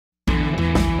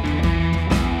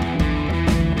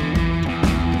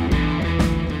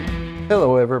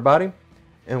Hello everybody,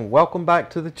 and welcome back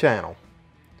to the channel.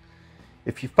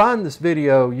 If you find this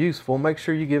video useful, make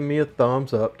sure you give me a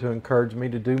thumbs up to encourage me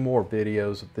to do more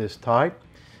videos of this type,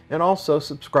 and also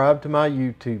subscribe to my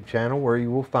YouTube channel where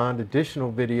you will find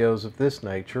additional videos of this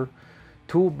nature,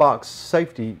 toolbox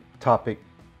safety topic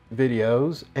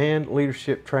videos, and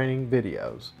leadership training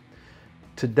videos.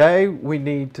 Today we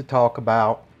need to talk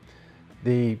about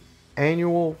the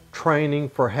annual training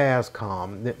for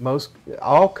HAZCOM that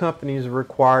all companies are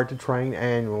required to train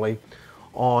annually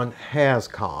on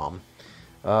HAZCOM.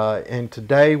 And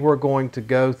today we're going to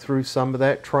go through some of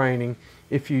that training.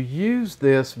 If you use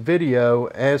this video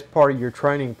as part of your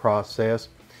training process,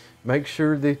 make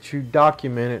sure that you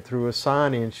document it through a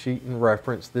sign-in sheet and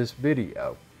reference this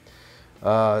video.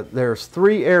 There's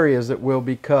three areas that we'll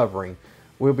be covering.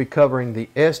 We'll be covering the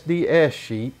SDS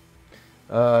sheet,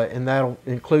 and that'll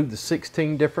include the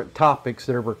 16 different topics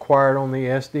that are required on the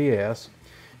SDS,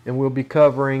 and we'll be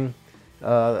covering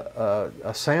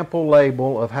a sample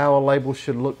label of how a label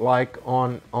should look like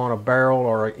on a barrel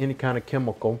or any kind of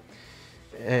chemical,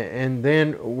 and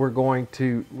then we're going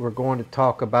to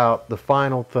talk about the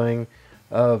final thing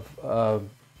of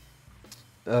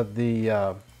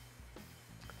the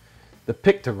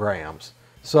pictograms.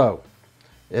 So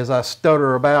as I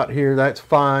stutter about here, that's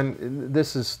fine.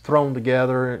 This is thrown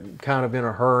together kind of in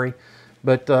a hurry.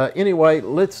 But anyway,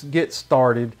 let's get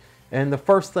started. And the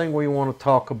first thing we want to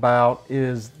talk about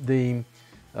is the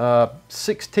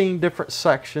 16 different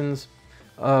sections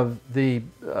of the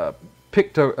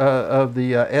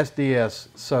SDS.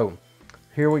 So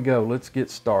here we go. Let's get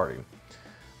started.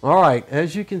 All right,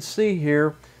 as you can see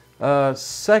here,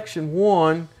 Section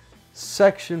 1,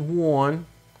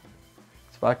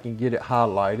 if I can get it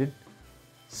highlighted.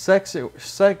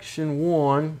 Section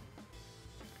 1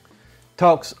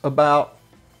 talks about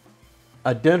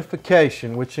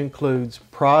identification, which includes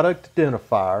product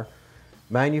identifier,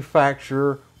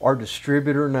 manufacturer or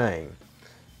distributor name,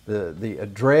 the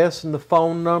address and the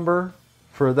phone number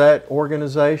for that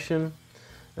organization,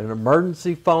 an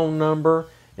emergency phone number,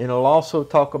 and it'll also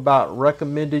talk about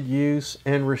recommended use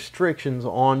and restrictions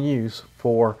on use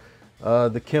for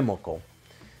the chemical.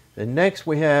 And next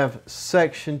we have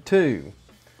Section 2.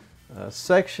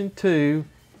 Section 2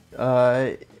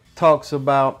 talks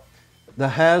about the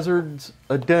hazards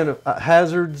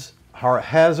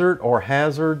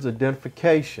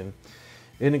identification.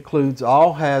 It includes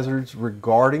all hazards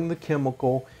regarding the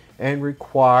chemical and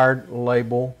required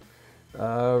label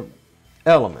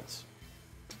elements.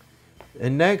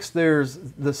 And next there's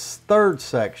this third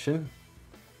section,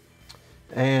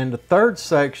 and the third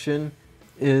section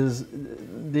is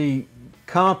the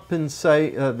composition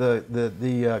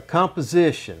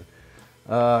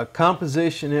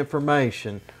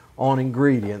information on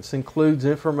ingredients. Includes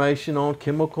information on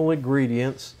chemical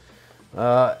ingredients,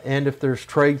 and if there's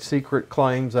trade secret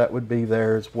claims, that would be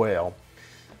there as well.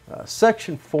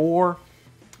 Section 4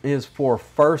 is for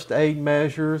first aid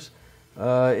measures.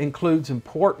 Includes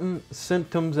important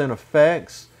symptoms and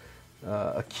effects,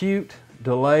 acute,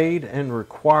 delayed, and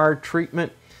required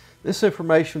treatment. This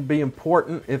information would be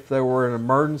important if there were an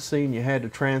emergency and you had to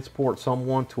transport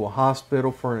someone to a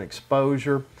hospital for an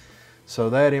exposure.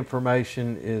 So that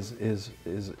information is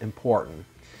important.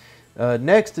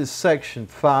 Next is Section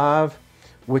 5,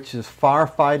 which is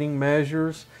firefighting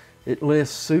measures. It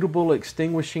lists suitable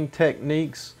extinguishing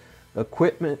techniques,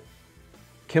 equipment,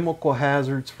 chemical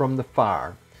hazards from the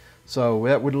fire. So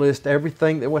that would list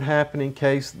everything that would happen in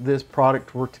case this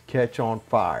product were to catch on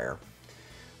fire.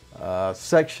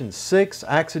 Section 6,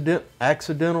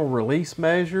 accidental release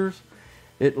measures.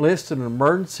 It lists an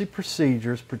emergency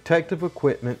procedures, protective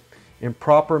equipment, and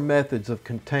proper methods of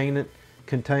containment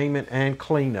and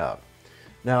cleanup.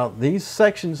 Now these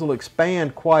sections will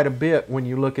expand quite a bit when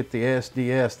you look at the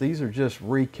SDS. These are just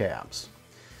recaps.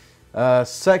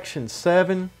 Section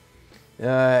 7,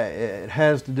 it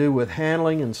has to do with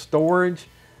handling and storage.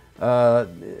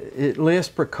 It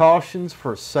lists precautions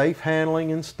for safe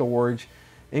handling and storage,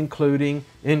 including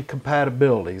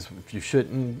incompatibilities. If you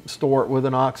shouldn't store it with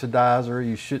an oxidizer,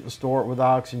 you shouldn't store it with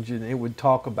oxygen, it would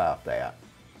talk about that.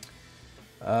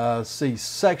 See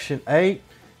Section 8,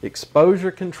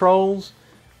 exposure controls,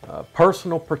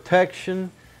 personal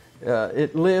protection.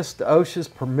 It lists OSHA's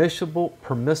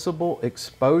permissible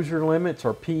exposure limits,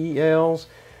 or PELs,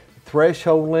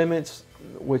 threshold limits,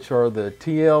 which are the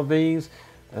TLVs,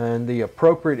 and the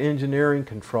appropriate engineering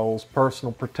controls,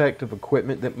 personal protective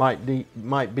equipment that might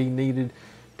be needed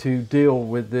to deal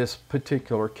with this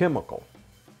particular chemical.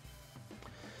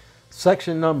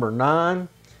 Section number 9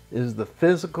 is the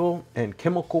physical and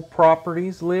chemical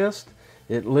properties list.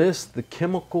 It lists the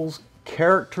chemical's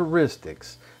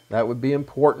characteristics. That would be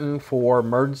important for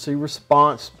emergency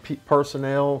response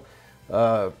personnel,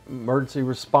 emergency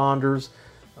responders,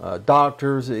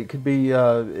 doctors. It could be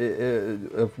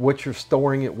of what you're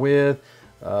storing it with,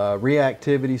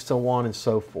 reactivity, so on and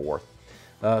so forth.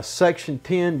 Section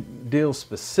 10 deals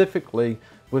specifically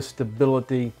with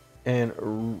stability and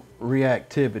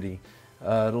reactivity.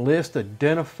 List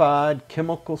identified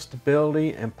chemical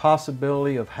stability and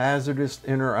possibility of hazardous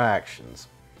interactions.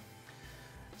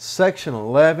 Section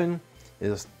 11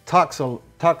 is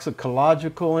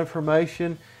toxicological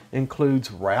information,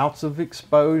 includes routes of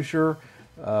exposure,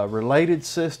 related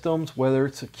systems, whether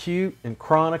it's acute and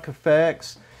chronic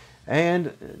effects,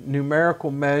 and numerical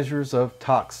measures of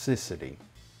toxicity.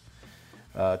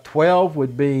 12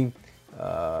 would be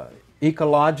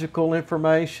ecological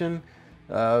information,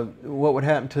 what would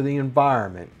happen to the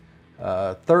environment.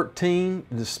 13,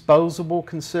 disposable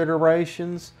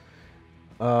considerations.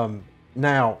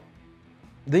 Now,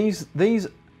 these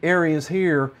areas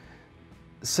here,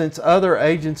 since other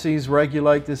agencies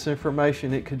regulate this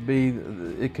information, it could be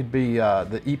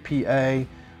the EPA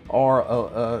or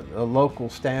a local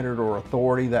standard or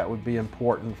authority that would be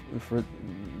important for.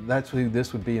 That's who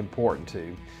this would be important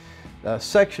to.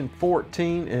 Section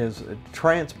 14 is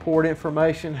transport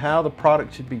information, how the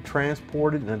product should be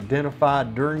transported and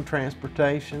identified during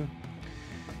transportation.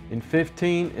 And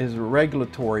 15 is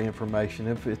regulatory information.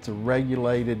 If it's a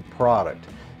regulated product,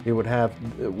 it would have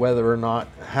whether or not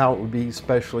how it would be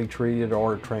specially treated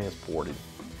or transported.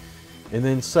 And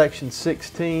then section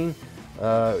 16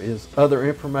 is other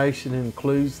information,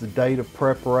 includes the date of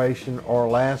preparation or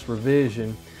last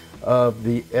revision of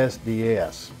the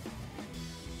SDS.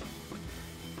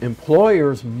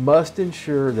 Employers must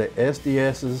ensure that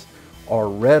SDSs are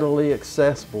readily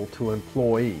accessible to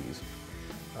employees.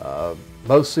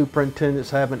 Most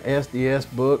superintendents have an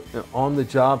SDS book on the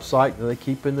job site that they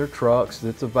keep in their trucks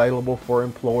that's available for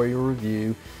employee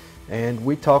review, and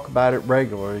we talk about it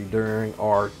regularly during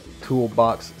our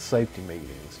toolbox safety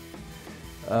meetings.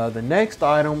 The next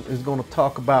item is going to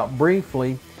talk about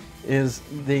briefly is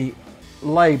the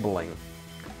labeling.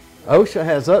 OSHA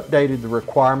has updated the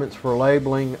requirements for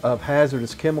labeling of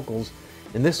hazardous chemicals,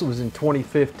 and this was in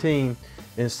 2015,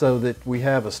 and so that we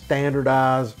have a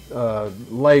standardized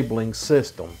labeling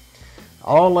system.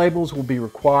 All labels will be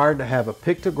required to have a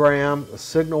pictogram, a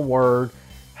signal word,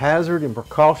 hazard and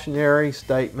precautionary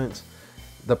statements,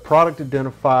 the product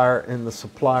identifier, and the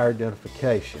supplier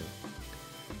identification.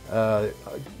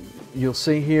 You'll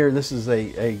see here, this is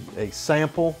a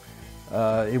sample.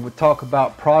 It would talk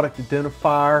about product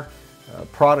identifier,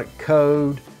 product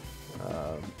code,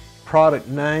 product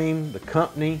name, the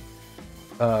company,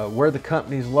 where the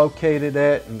company is located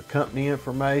at, and the company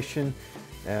information,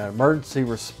 emergency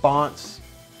response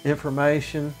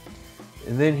information.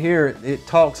 And then here it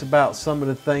talks about some of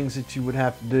the things that you would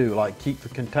have to do, like keep the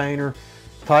container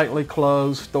tightly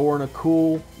closed, store in a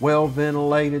cool,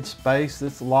 well-ventilated space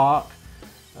that's locked,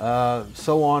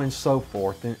 so on and so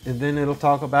forth. And then it'll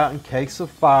talk about, in case of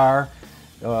fire,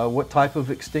 what type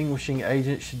of extinguishing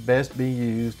agent should best be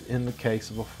used in the case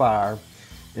of a fire.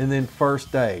 And then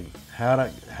first aid, how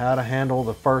to handle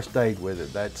the first aid with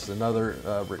it. That's another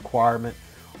requirement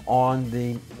on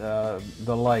the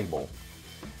label.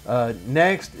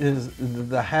 Next is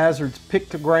the hazards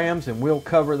pictograms, and we'll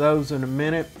cover those in a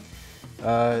minute,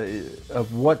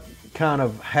 of what kind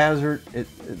of hazard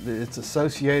it's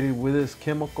associated with this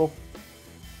chemical.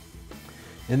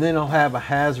 And then I'll have a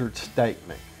hazard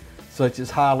statement, such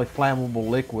as highly flammable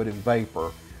liquid and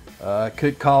vapor.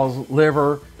 Could cause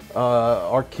liver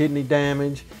or kidney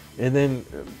damage, and then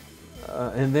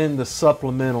the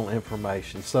supplemental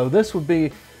information. So this would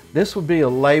be a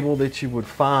label that you would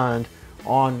find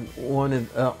on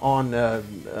a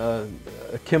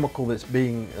chemical that's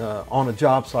being on a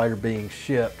job site or being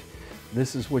shipped.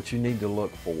 This is what you need to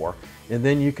look for, and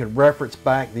then you can reference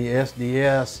back the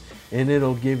SDS, and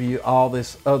it'll give you all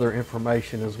this other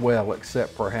information as well,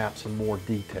 except perhaps in more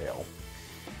detail.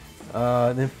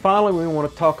 Then finally, we want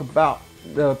to talk about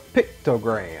the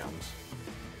pictograms.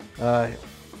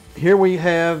 Here we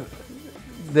have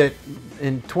that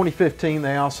in 2015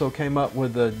 they also came up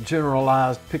with a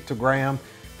generalized pictogram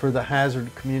for the hazard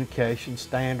communication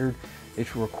standard. It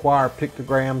should require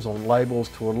pictograms on labels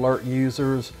to alert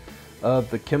users of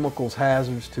the chemicals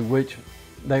hazards to which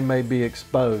they may be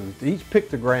exposed. Each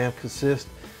pictogram consists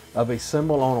of a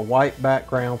symbol on a white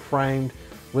background framed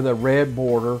with a red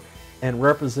border and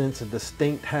represents a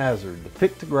distinct hazard. The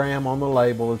pictogram on the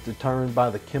label is determined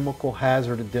by the chemical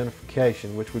hazard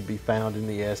identification, which would be found in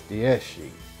the SDS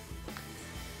sheet.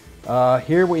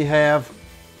 Here we have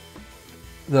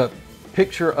the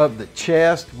picture of the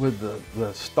chest with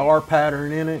the star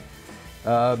pattern in it.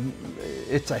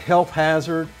 It's a health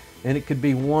hazard, and it could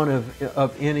be one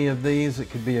of any of these. It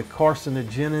could be a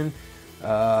carcinogen,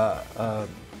 a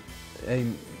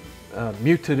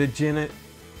mutagenic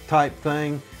type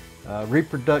thing,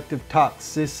 reproductive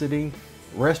toxicity,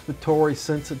 respiratory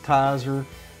sensitizer,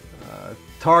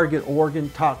 target organ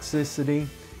toxicity,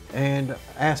 and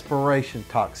aspiration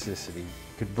toxicity. You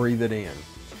could breathe it in.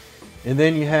 And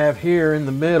then you have here in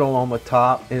the middle on the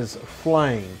top is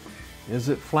flame. Is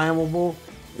it flammable?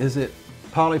 Is it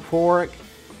polyporic?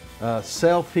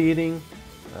 Self-heating?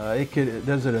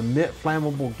 Does it emit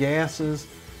flammable gases?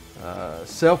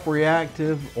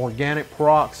 Self-reactive, organic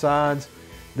peroxides.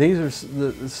 These are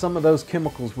some of those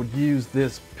chemicals would use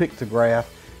this pictograph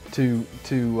to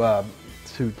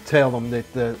tell them that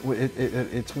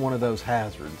it's one of those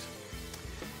hazards.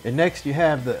 And next you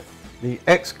have the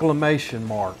exclamation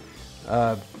mark.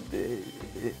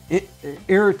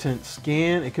 Irritant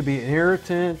skin. It could be an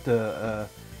irritant, a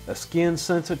skin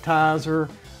sensitizer,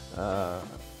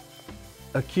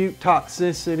 acute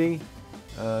toxicity,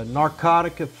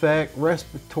 narcotic effect,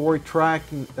 respiratory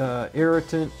tract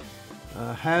irritant,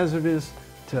 hazardous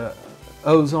to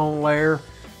ozone layer,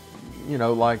 you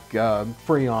know, like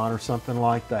Freon or something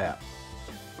like that.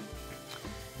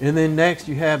 And then next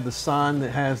you have the sign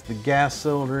that has the gas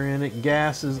cylinder in it.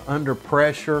 Gases under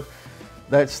pressure.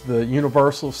 That's the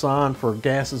universal sign for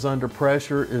gases under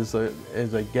pressure is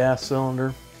a gas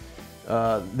cylinder.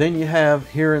 Then you have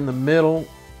here in the middle.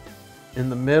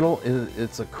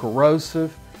 It's a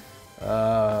corrosive.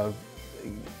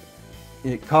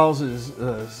 It causes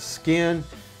skin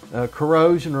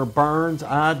corrosion or burns,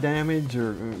 eye damage,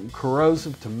 or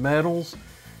corrosive to metals.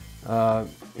 And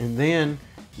then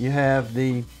you have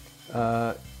the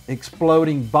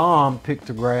exploding bomb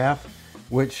pictograph,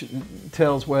 which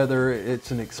tells whether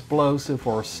it's an explosive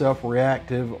or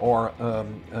self-reactive or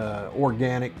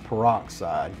organic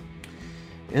peroxide.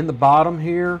 In the bottom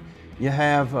here, you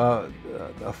have a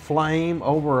flame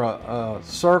over a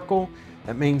circle.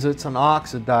 That means it's an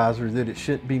oxidizer, that it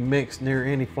shouldn't be mixed near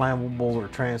any flammables or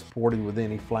transported with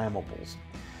any flammables.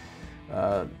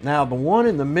 Now the one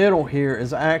in the middle here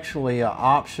is actually an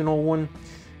optional one.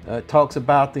 It talks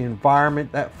about the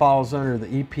environment. That falls under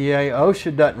the EPA.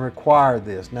 OSHA doesn't require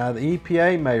this. Now the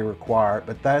EPA may require it,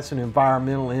 but that's an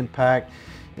environmental impact,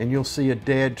 and you'll see a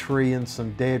dead tree and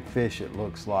some dead fish, it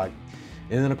looks like.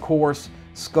 And then of course,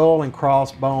 skull and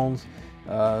crossbones,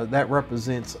 that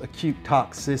represents acute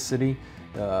toxicity,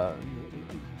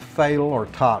 fatal or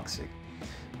toxic.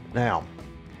 Now,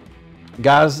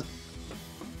 guys,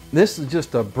 this is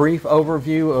just a brief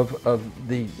overview of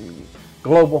the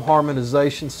Global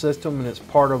Harmonization System, and it's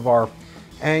part of our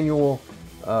annual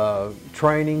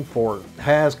training for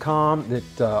HAZCOM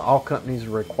that all companies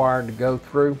are required to go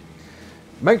through.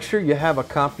 Make sure you have a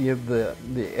copy of the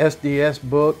SDS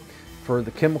book for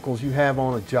the chemicals you have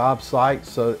on a job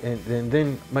site, and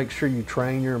then make sure you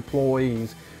train your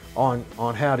employees on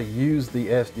how to use the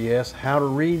SDS, how to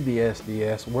read the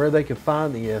SDS, where they can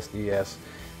find the SDS.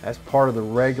 That's part of the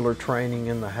regular training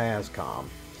in the HAZCOM.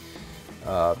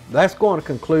 That's going to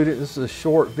conclude it. This is a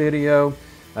short video.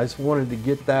 I just wanted to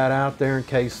get that out there in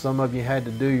case some of you had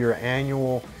to do your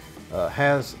annual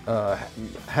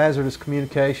hazardous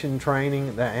communication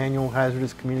training, the annual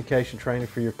hazardous communication training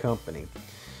for your company.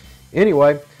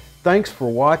 Anyway, thanks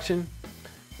for watching.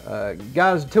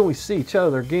 Guys, until we see each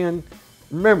other again,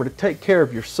 remember to take care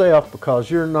of yourself because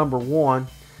you're number one,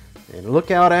 and look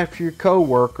out after your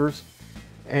co-workers,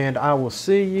 and I will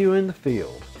see you in the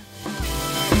field.